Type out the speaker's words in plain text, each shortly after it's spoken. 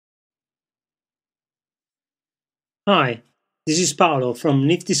Hi, this is Paolo from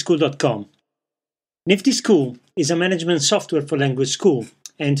niftyschool.com. Nifty School is a management software for language school,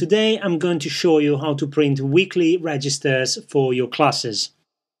 and today I'm going to show you how to print weekly registers for your classes.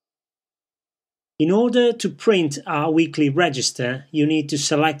 In order to print a weekly register, you need to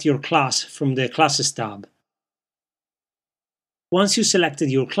select your class from the Classes tab. Once you selected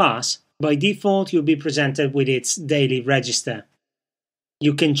your class, by default you'll be presented with its daily register.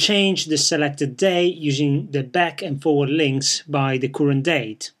 You can change the selected day using the back and forward links by the current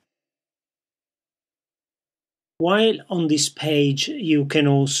date. While on this page, you can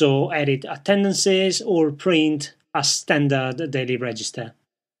also edit attendances or print a standard daily register.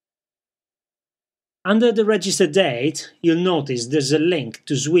 Under the register date, you'll notice there's a link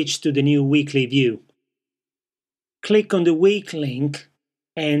to switch to the new weekly view. Click on the week link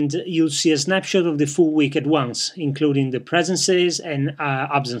and you'll see a snapshot of the full week at once, including the presences and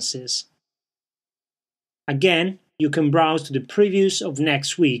absences. Again, you can browse to the previews of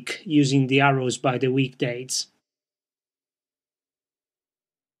next week using the arrows by the week dates.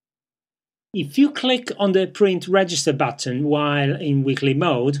 If you click on the Print Register button while in weekly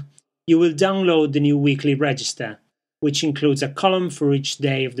mode, you will download the new weekly register, which includes a column for each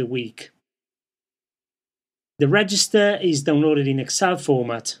day of the week. The register is downloaded in Excel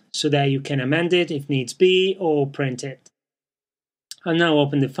format, so that you can amend it if needs be or print it. I'll now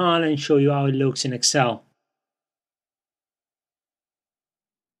open the file and show you how it looks in Excel.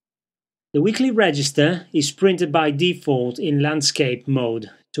 The weekly register is printed by default in landscape mode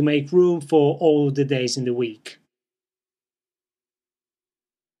to make room for all the days in the week.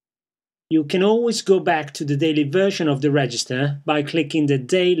 You can always go back to the daily version of the register by clicking the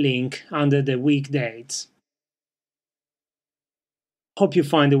day link under the week dates. Hope you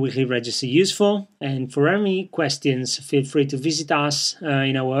find the weekly register useful, and for any questions, feel free to visit us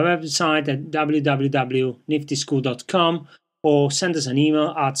in our website at www.niftyschool.com or send us an email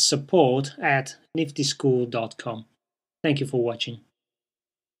at support@niftyschool.com. Thank you for watching.